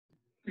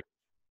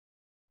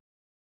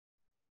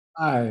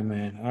All right,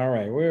 man. All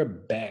right, we're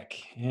back.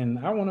 And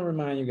I want to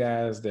remind you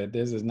guys that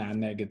this is not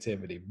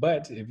negativity.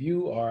 But if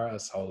you are a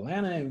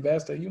Solana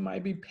investor, you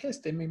might be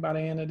pissed at me by the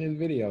end of this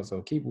video.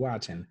 So keep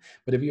watching.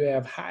 But if you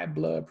have high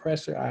blood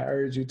pressure, I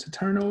urge you to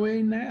turn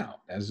away now.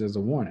 That's just a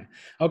warning.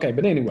 Okay,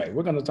 but anyway,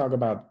 we're going to talk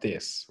about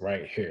this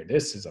right here.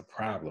 This is a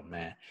problem,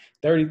 man.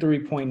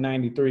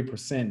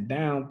 33.93%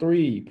 down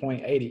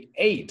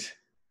 3.88%.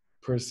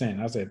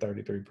 I said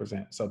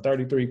 33%. So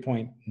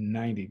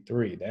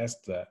 33.93. That's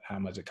the how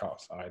much it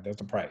costs. All right, that's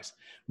the price.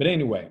 But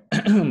anyway,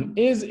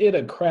 is it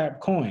a crap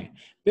coin?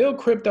 Build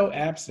crypto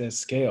apps that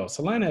scale.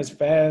 Solana is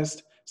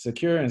fast,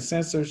 secure, and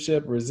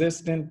censorship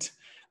resistant.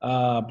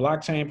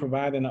 Blockchain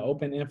providing an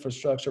open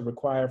infrastructure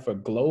required for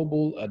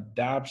global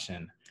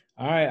adoption.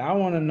 All right, I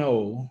want to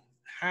know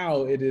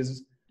how it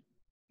is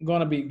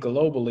going to be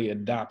globally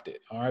adopted.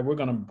 All right, we're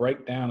going to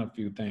break down a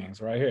few things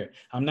right here.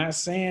 I'm not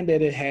saying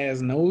that it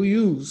has no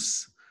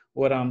use.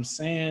 What I'm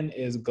saying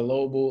is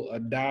global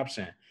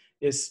adoption.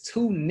 It's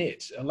too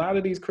niche. A lot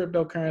of these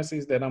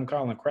cryptocurrencies that I'm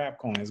calling crap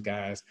coins,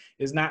 guys,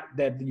 it's not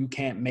that you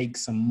can't make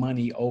some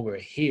money over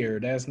here.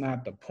 That's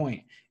not the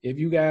point. If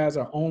you guys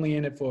are only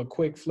in it for a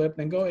quick flip,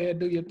 then go ahead,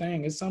 do your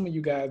thing. It's some of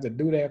you guys that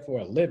do that for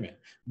a living.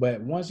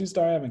 But once you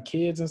start having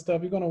kids and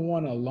stuff, you're going to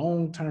want a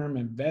long-term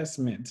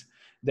investment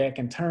that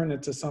can turn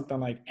into something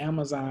like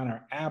Amazon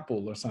or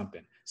Apple or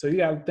something. So you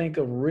got to think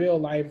of real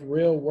life,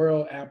 real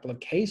world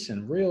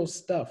application, real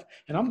stuff.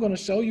 And I'm going to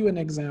show you an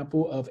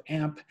example of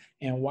AMP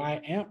and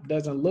why AMP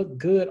doesn't look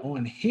good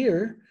on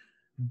here,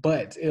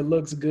 but it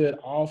looks good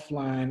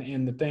offline.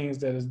 And the things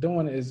that it's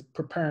doing is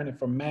preparing it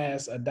for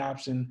mass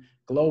adoption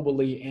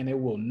globally, and it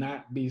will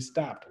not be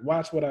stopped.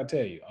 Watch what I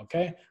tell you,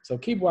 okay? So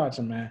keep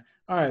watching, man.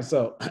 All right,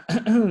 so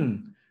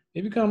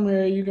if you come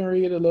here, you can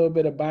read a little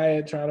bit about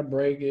it, try to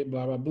break it,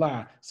 blah, blah,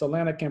 blah.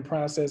 Solana can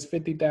process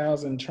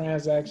 50,000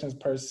 transactions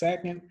per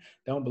second.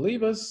 Don't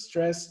believe us?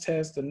 Stress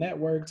test the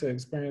network to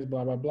experience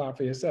blah, blah, blah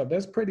for yourself.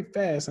 That's pretty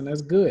fast and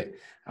that's good.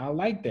 I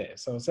like that.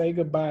 So say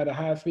goodbye to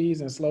high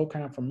fees and slow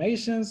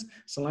confirmations.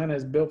 Solana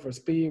is built for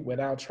speed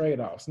without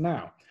trade-offs.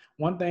 Now,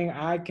 one thing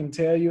I can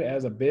tell you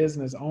as a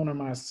business owner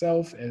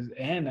myself and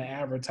an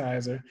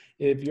advertiser,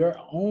 if your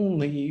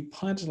only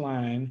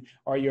punchline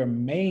or your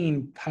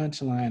main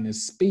punchline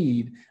is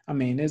speed, I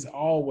mean, there's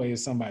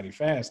always somebody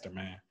faster,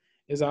 man.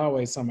 There's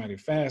always somebody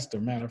faster.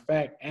 Matter of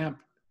fact,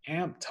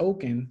 AMP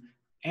token,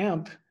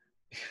 AMP,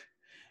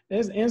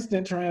 there's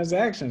instant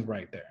transactions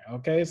right there.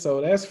 Okay, so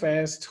that's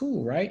fast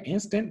too, right?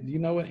 Instant, you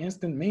know what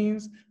instant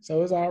means?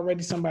 So it's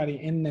already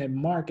somebody in that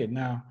market.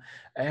 Now,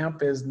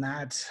 AMP is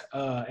not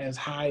as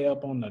high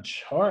up on the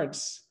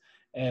charts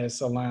as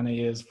Solana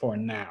is for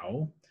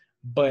now.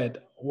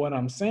 But what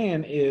I'm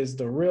saying is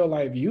the real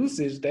life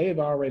usage, they've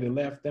already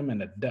left them in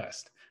the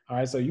dust. All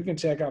right, so you can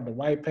check out the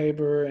white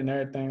paper and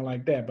everything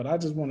like that. But I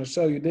just want to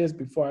show you this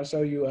before I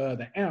show you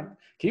the AMP.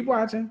 Keep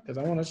watching because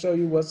I want to show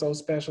you what's so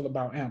special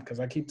about AMP because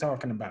I keep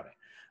talking about it.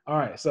 All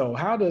right, so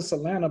how does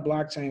Solana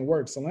blockchain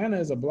work? Solana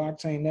is a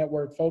blockchain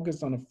network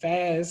focused on the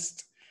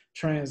fast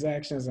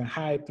transactions and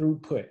high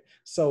throughput.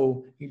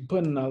 So you're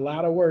putting a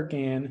lot of work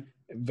in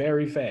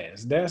very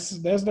fast. That's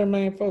their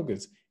main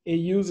focus. It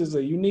uses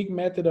a unique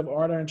method of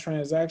ordering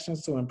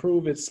transactions to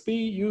improve its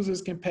speed. Users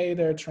can pay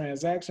their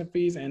transaction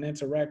fees and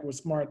interact with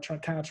smart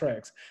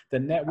contracts, the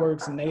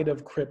network's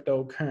native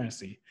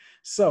cryptocurrency.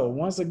 So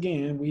once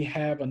again, we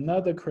have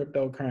another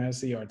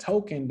cryptocurrency or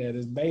token that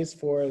is based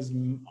for its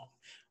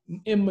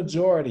in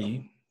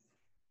majority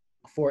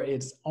for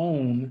its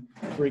own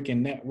freaking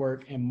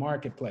network and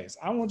marketplace.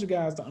 I want you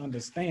guys to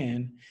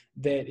understand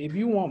that if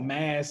you want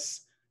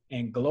mass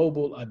and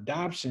global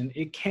adoption,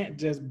 it can't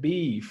just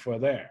be for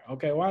there.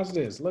 Okay, watch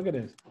this. Look at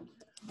this.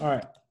 All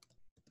right.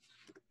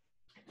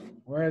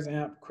 Where is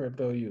AMP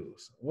crypto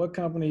used? What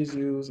companies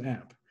use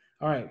AMP?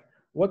 All right.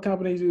 What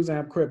companies use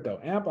AMP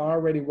crypto? AMP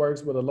already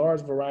works with a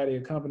large variety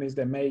of companies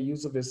that made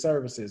use of its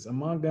services.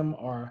 Among them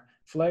are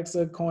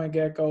Flexa,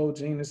 CoinGecko,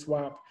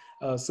 GeniusSwap,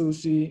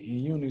 Sushi,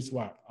 and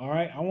Uniswap. All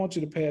right. I want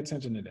you to pay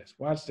attention to this.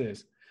 Watch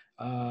this.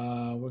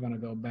 We're going to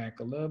go back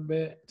a little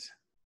bit.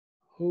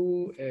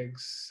 Who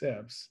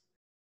accepts?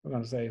 We're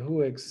going to say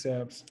who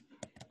accepts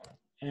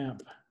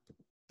AMP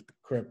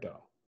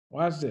crypto.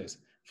 Watch this.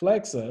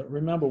 Flexa,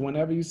 remember,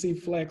 whenever you see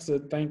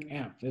Flexa, think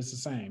AMP. It's the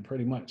same,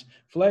 pretty much.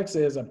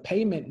 Flexa is a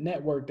payment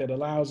network that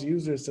allows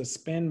users to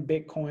spend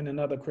Bitcoin and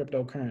other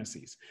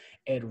cryptocurrencies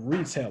at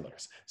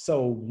retailers.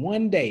 So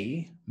one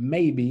day,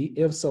 maybe,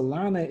 if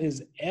Solana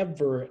is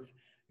ever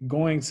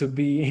going to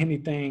be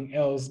anything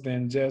else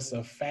than just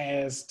a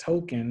fast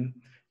token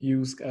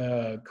use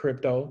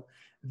crypto,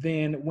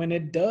 then when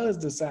it does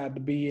decide to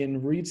be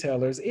in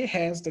retailers, it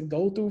has to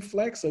go through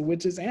Flexa,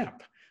 which is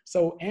AMP.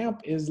 So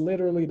AMP is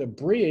literally the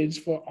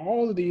bridge for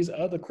all of these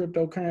other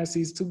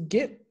cryptocurrencies to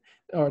get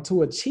or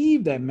to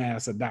achieve that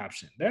mass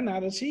adoption. They're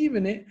not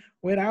achieving it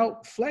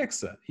without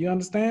Flexa. You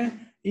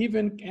understand?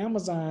 Even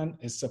Amazon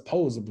is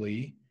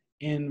supposedly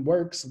in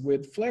works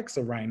with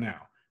Flexa right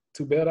now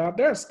to build out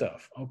their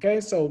stuff. Okay,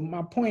 so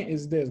my point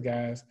is this,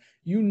 guys.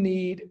 You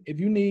need, if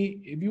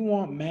you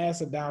want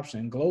mass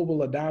adoption,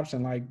 global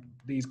adoption, like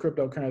these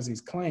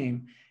cryptocurrencies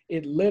claim,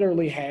 it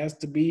literally has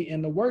to be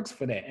in the works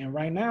for that. And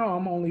right now,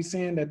 I'm only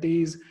seeing that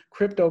these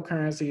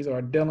cryptocurrencies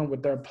are dealing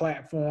with their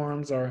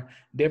platforms or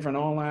different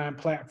online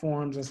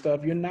platforms and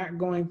stuff. You're not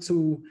going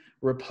to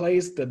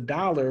replace the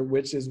dollar,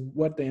 which is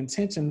what the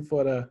intention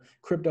for the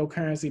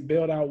cryptocurrency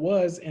build out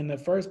was in the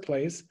first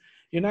place.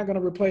 You're not going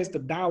to replace the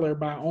dollar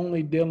by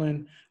only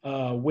dealing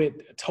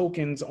with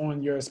tokens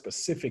on your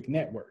specific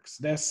networks.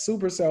 That's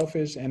super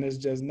selfish, and it's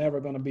just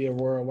never going to be a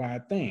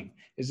worldwide thing.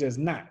 It's just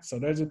not. So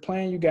they're just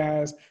playing you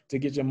guys to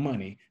get your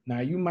money. Now,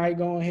 you might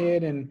go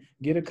ahead and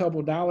get a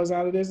couple dollars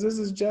out of this. This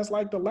is just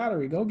like the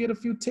lottery. Go get a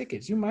few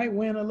tickets. You might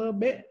win a little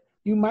bit.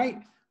 You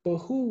might, but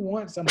who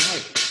wants a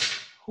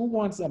mite? Who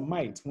wants a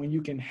mite when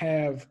you can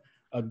have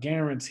a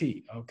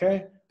guarantee?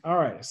 Okay. All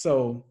right.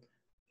 So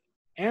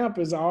AMP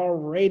is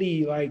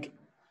already like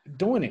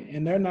doing it,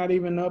 and they're not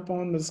even up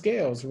on the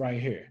scales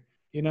right here.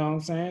 You know what I'm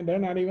saying? They're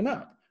not even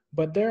up,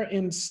 but they're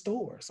in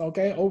stores.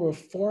 Okay. Over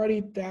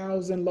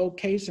 40,000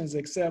 locations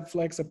accept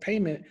Flexa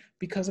payment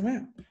because of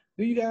AMP.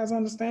 Do you guys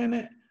understand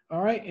that?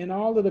 All right. And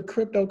all of the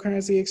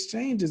cryptocurrency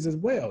exchanges as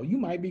well. You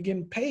might be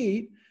getting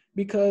paid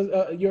because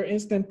your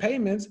instant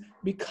payments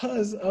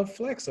because of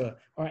Flexa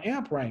or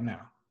AMP right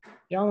now.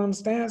 Y'all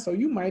understand? So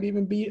you might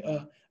even be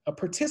a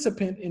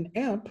participant in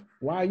AMP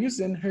while you're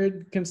sitting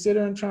here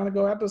considering trying to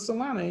go after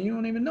Solana and you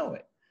don't even know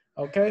it.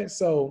 Okay,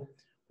 so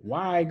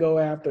why go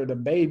after the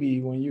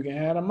baby when you can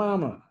have a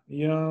mama?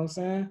 You know what I'm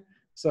saying?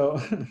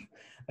 So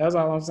that's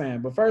all I'm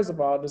saying. But first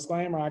of all,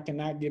 disclaimer, I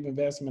cannot give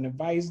investment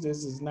advice.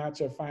 This is not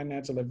your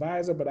financial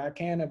advisor, but I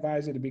can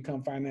advise you to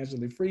become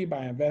financially free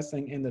by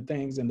investing in the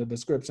things in the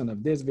description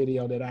of this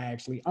video that I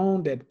actually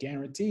own that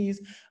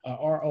guarantees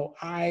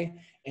ROI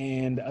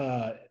and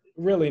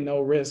really no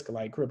risk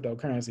like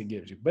cryptocurrency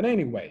gives you. But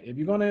anyway, if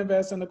you're going to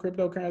invest in the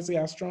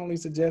cryptocurrency, I strongly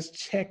suggest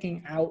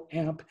checking out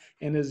AMP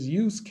and its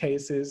use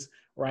cases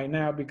right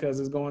now because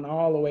it's going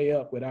all the way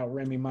up without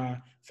Remy Ma,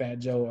 Fat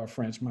Joe, or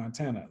French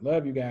Montana.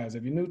 Love you guys.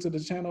 If you're new to the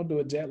channel, do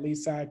a Jet Li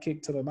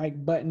sidekick to the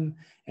like button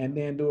and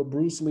then do a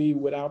Bruce Lee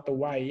without the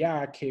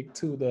Y kick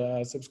to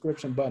the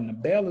subscription button. The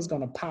bell is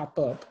going to pop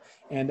up,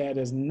 and that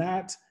is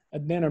not a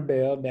dinner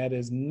bell. That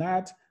is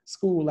not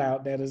school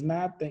out. That is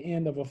not the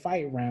end of a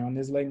fight round.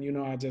 It's letting you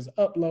know I just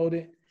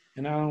uploaded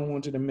and I don't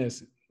want you to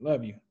miss it.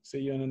 Love you. See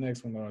you in the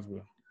next one, Lord's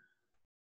will.